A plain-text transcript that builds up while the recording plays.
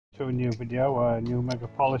to a new video, a new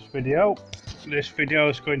Megapolis video. This video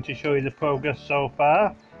is going to show you the progress so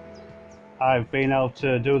far. I've been able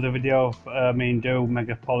to do the video, do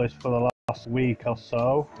Megapolis for the last week or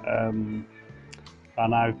so, and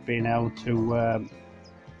I've been able to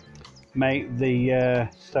make the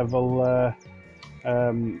several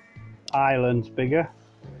islands bigger.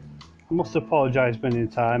 I must apologise many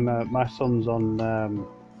times. My son's on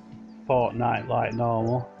Fortnite like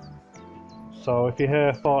normal, so if you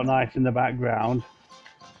hear Fortnite in the background,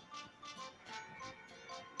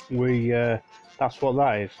 that's what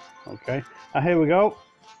that is. Okay, now here we go.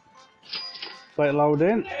 Let it load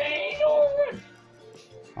in.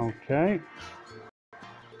 Okay.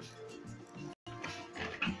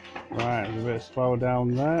 Right, a bit slow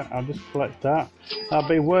down there. I'll just collect that. I've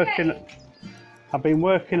been working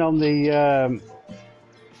on the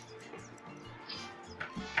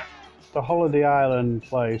Holiday Island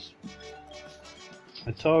place.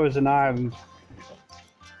 A tour is an island.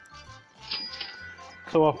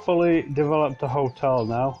 So I've fully developed a hotel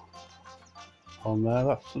now on there.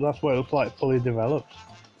 That's what it looks like, fully developed.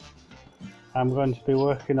 I'm going to be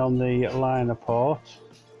working on the liner port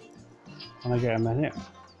when I get a minute.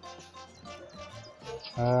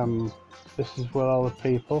 This is where all the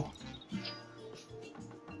people.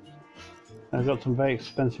 I've got some very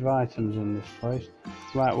expensive items in this place.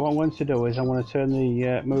 Right, what I'm going to do is I'm going to turn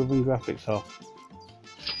the moving graphics off.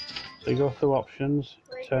 So you go through options,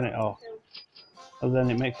 turn it off, and then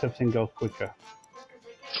it makes everything go quicker.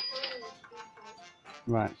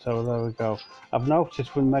 Right, so there we go. I've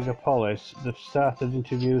noticed with Megapolis they've started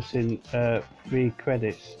introducing free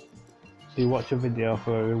credits. So you watch a video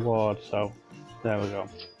for a reward, so there we go.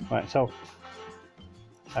 Right, so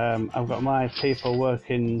I've got my people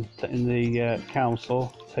working in the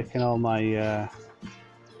council, taking all my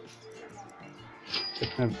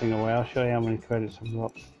taking everything away. I'll show you how many credits I've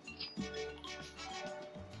got.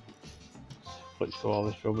 Flick through all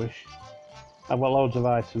this rubbish. I've got loads of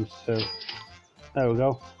items too. There we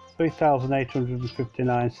go.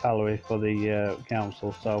 3,859 salary for the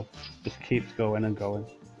council, so just keeps going and going.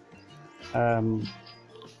 Right,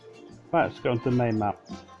 let's go into the main map.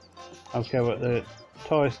 Okay, we're at the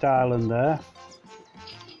tourist island there.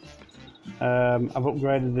 I've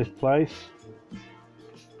upgraded this place.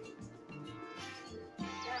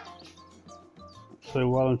 So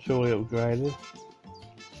well and truly upgraded.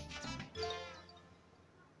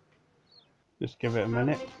 Just give it a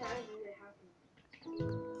minute.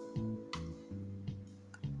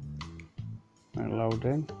 And load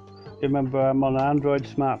in. Remember, I'm on an Android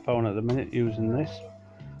smartphone at the minute using this.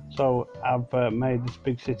 So I've made this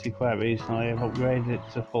big city quite recently. I've upgraded it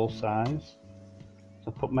to full size.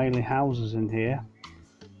 So I put mainly houses in here,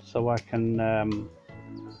 so I can,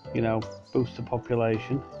 boost the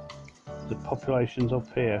population. The population's up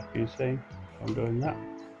here. You see, I'm doing that.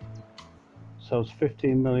 So it's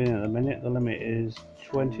 15 million at the minute. The limit is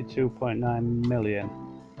 22.9 million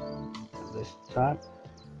at this time.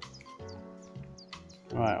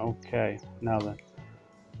 Right. Okay. Now then.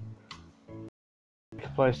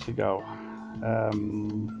 Place to go.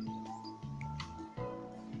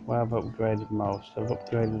 Where I've upgraded most. I've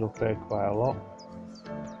upgraded up here quite a lot.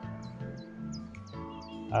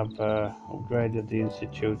 I've upgraded the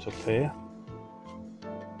institute up here.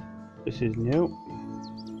 This is new.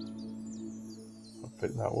 I'll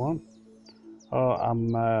pick that one. Oh,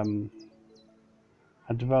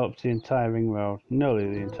 I developed the entire ring road, nearly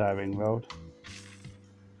the entire ring road.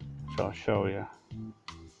 So I'll show you.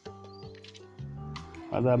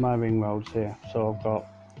 Right, they're my ring roads here. So I've got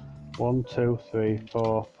 1, 2, 3,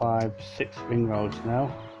 4, 5, 6 ring roads now.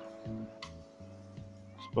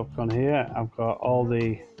 Stuck on here. I've got all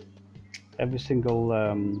every single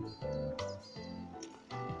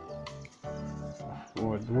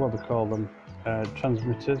what do they call them?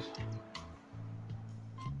 Transmitters.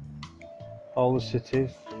 All the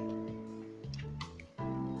cities.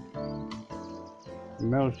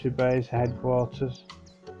 Military base, headquarters.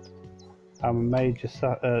 I'm a major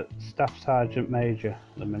staff sergeant major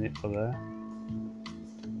at the minute for there.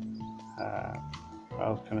 What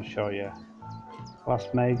else can I show you? Las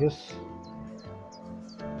Vegas.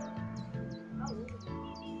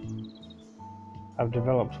 I've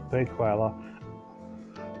developed up here quite a lot.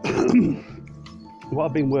 What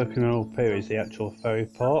I've been working on up here is the actual ferry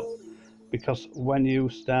port, because when you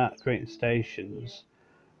start creating stations,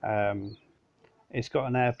 it's got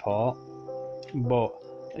an airport, but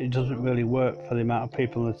it doesn't really work for the amount of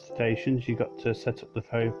people in the stations. You've got to set up the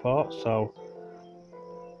ferry port, so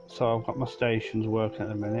I've got my stations working at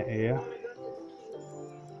the minute here.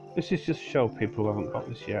 This is just to show people who haven't got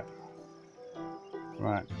this yet.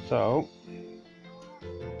 Right, so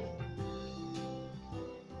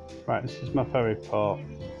Right, this is my ferry port.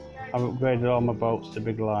 I've upgraded all my boats to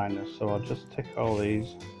big liners, so I'll just tick all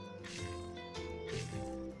these.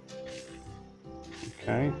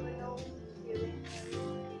 Okay.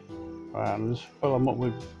 Right, I'll just fill them up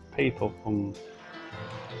with people from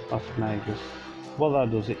Las Vegas. What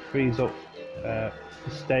that does, it frees up the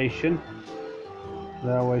station,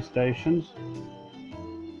 railway stations.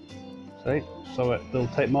 See? So they'll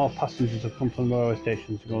take more passengers that come from the railway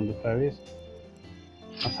stations to go on the ferries.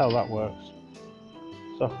 That's how that works.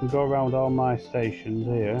 So I can go around all my stations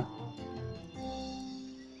here,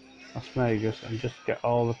 Las Vegas, and just get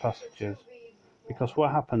all the passengers. Because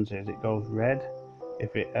what happens is it goes red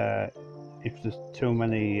if there's too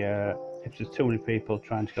many people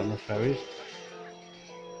trying to get on the ferries.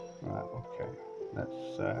 Right, okay.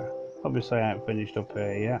 Let's obviously I haven't finished up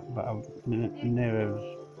here yet, but I've near as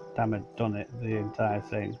damn it done it, the entire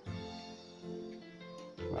thing.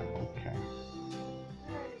 Right, okay.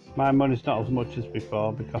 My money's not as much as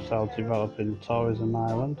before because I was developing Tourism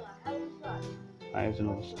Island. That is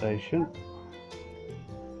another station.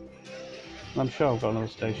 I'm sure I've got another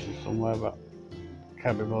station somewhere, but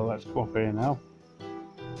can't be bothered. Let's go up here now.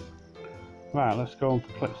 Right, let's go and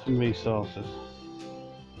collect some resources.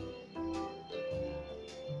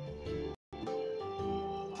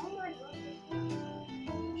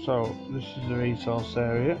 So this is the resource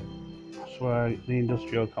area. That's where the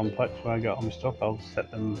industrial complex where I get all my stuff. I'll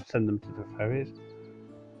send them to the ferries.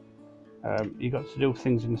 You got to do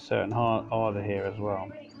things in a certain order here as well.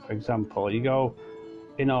 For example, you go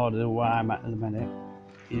in order where I'm at the minute.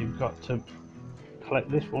 You've got to collect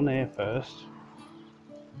this one here first.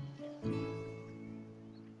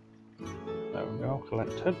 There we go,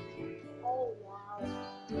 collected.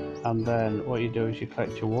 And then what you do is you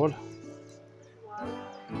collect your wood.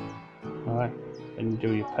 Right, then you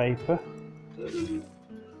do your paper.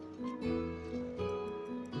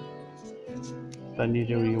 Then you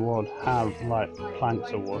do your wood, hard like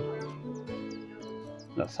planks of wood.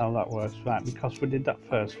 That's how that works. Right, because we did that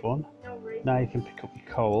first one, now you can pick up your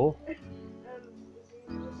coal.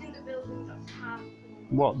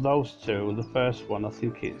 What those two, the first one, I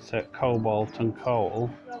think it's cobalt and coal.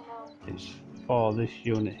 It's for this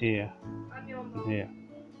unit here. And here.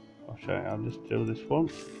 I'll show you, I'll just do this one.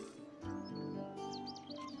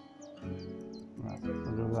 Right,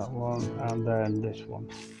 I'll do that one, and then this one.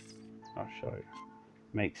 I'll show you.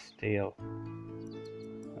 Make steel. There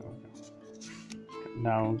we go.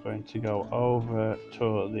 Now I'm going to go over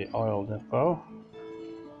to the oil depot.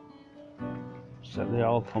 Set the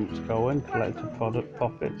oil pumps going, collect the product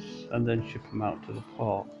profits, and then ship them out to the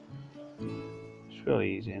port. It's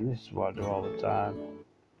really easy, and this is what I do all the time.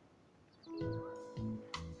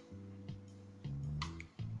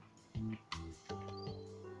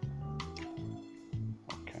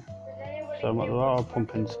 Okay, so I'm at the oil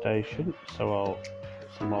pumping station, so I'll get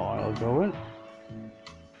some more oil going.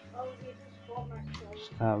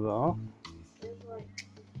 Start that off.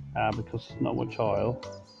 Because there's not much oil,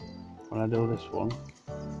 when I do this one,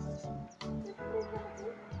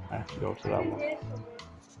 I have to go to that one.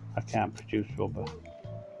 I can't produce rubber.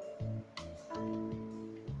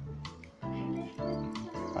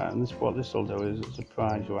 Right, and what this will do is it'll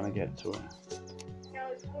surprise you when I get to it.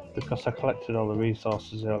 Because I collected all the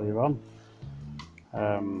resources earlier on.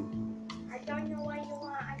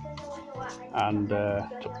 And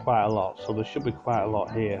took quite a lot, so there should be quite a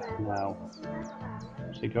lot here now.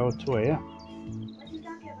 So you go to here.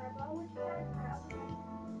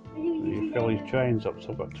 You fill these trains up, so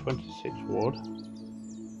I've got 26 wood,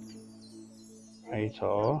 8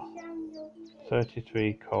 ore,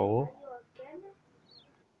 33 coal,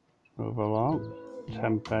 move along,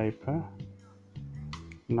 10 paper,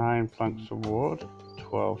 9 planks of wood,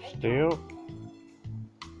 12 steel,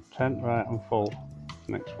 10, right, I'm full.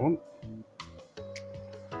 Next one.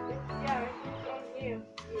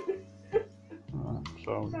 Right,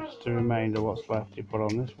 so just the remainder what's left you put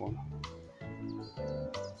on this one.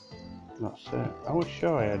 That's it. I was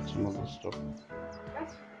sure I had some other stuff.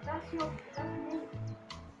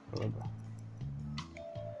 Whatever.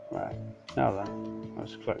 Right, now then,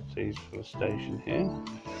 let's collect these for the station here.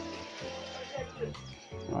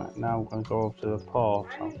 Right, now I'm going to go over to the port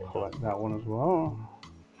and collect that one as well.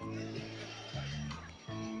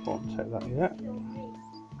 Won't take that yet.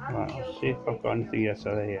 Right, I'll see if I've got anything else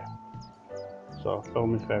out of here. So I'll fill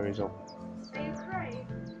my ferries up.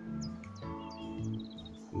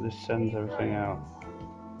 And this sends everything out.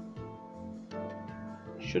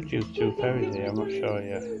 I should use 2 ferries here, I'm not sure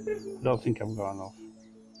yet. I don't think I've got enough.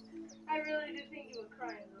 I really did think you were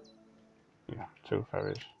crying though. Yeah, 2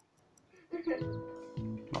 ferries.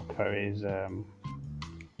 Not ferries, okay.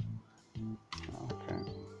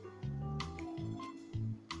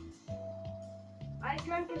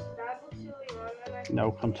 guess that looks really wrong. And I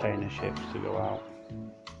no container ships to go out.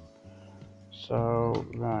 So,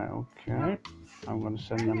 right, okay. I'm going to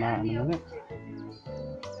send them out in a minute.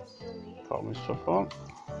 Put my stuff on.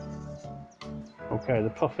 Okay, the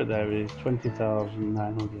profit there is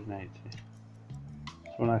 20,980.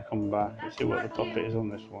 So when I come back, let's see what the profit is on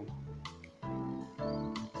this one.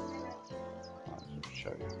 I'll show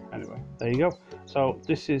you. Anyway, there you go. So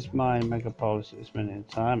this is my megapolis at this minute in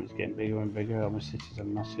time. It's getting bigger and bigger. All my cities are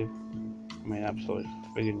massive. I mean, absolutely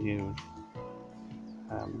big and huge.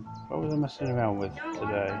 What was I messing around with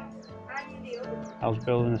today? I was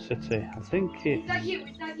building a city. I think it's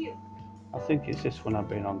I think it's this one I've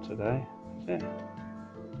been on today. Is it?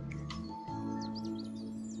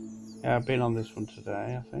 Yeah, I've been on this one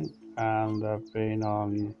today, I think. And I've been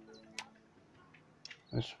on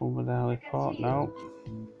this one with the heliport. No.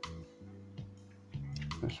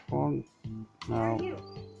 This one. No.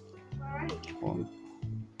 This one.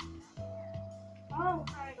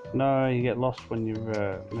 No, you get lost when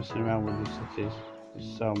you're messing around with these cities.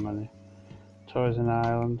 There's so many. Tourism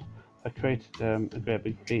Island. I created a great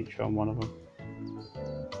big feature on one of them.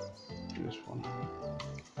 This one.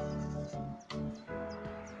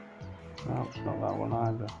 No, it's not that one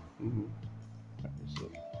either. Where is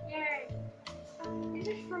it? Yay. Is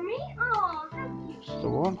this for me? Oh, thank you. It's the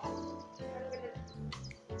one.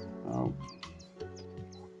 Oh.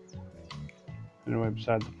 Anyway,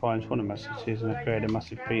 beside the point, it's one of my cities, and I created a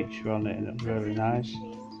massive feature on it, and it was really nice.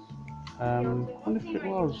 I wonder if it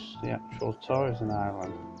was the actual tourism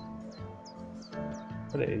island.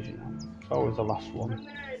 But it is, you know. It's always the last one. I'm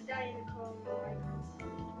gonna die in a cold.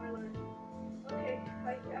 Okay,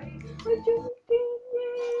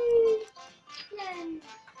 Yay!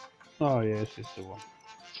 Oh yes, this is the one.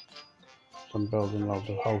 So I'm building loads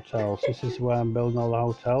of hotels. This is where I'm building all the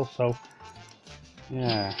hotels, so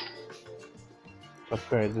yeah. So I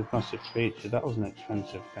created this massive feature. That was an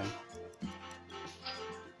expensive thing.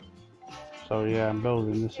 So yeah, I'm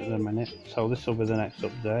building this at the minute. So this will be the next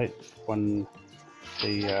update when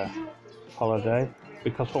the holiday.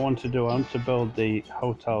 Because what I want to do, I want to build the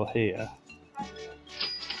hotel here,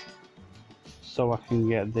 so I can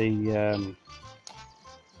get the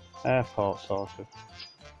airport sorted.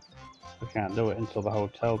 I can't do it until the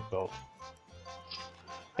hotel's built.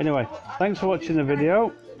 Anyway, thanks for watching the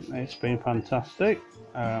video. It's been fantastic.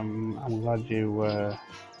 I'm glad you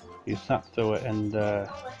sat through it and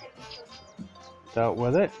dealt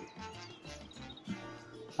with it.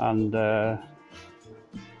 And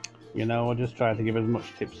you know, I'll just try to give as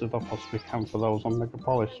much tips as I possibly can for those on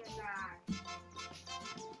megapolis.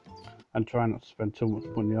 And try not to spend too much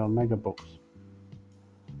money on megabucks.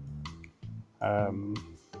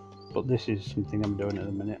 But this is something I'm doing at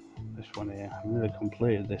the minute. This one here. I've nearly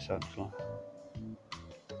completed this actually.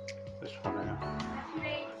 This one here.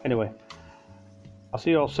 Anyway, I'll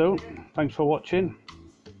see you all soon. Thanks for watching.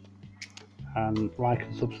 And like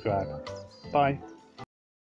and subscribe. Bye.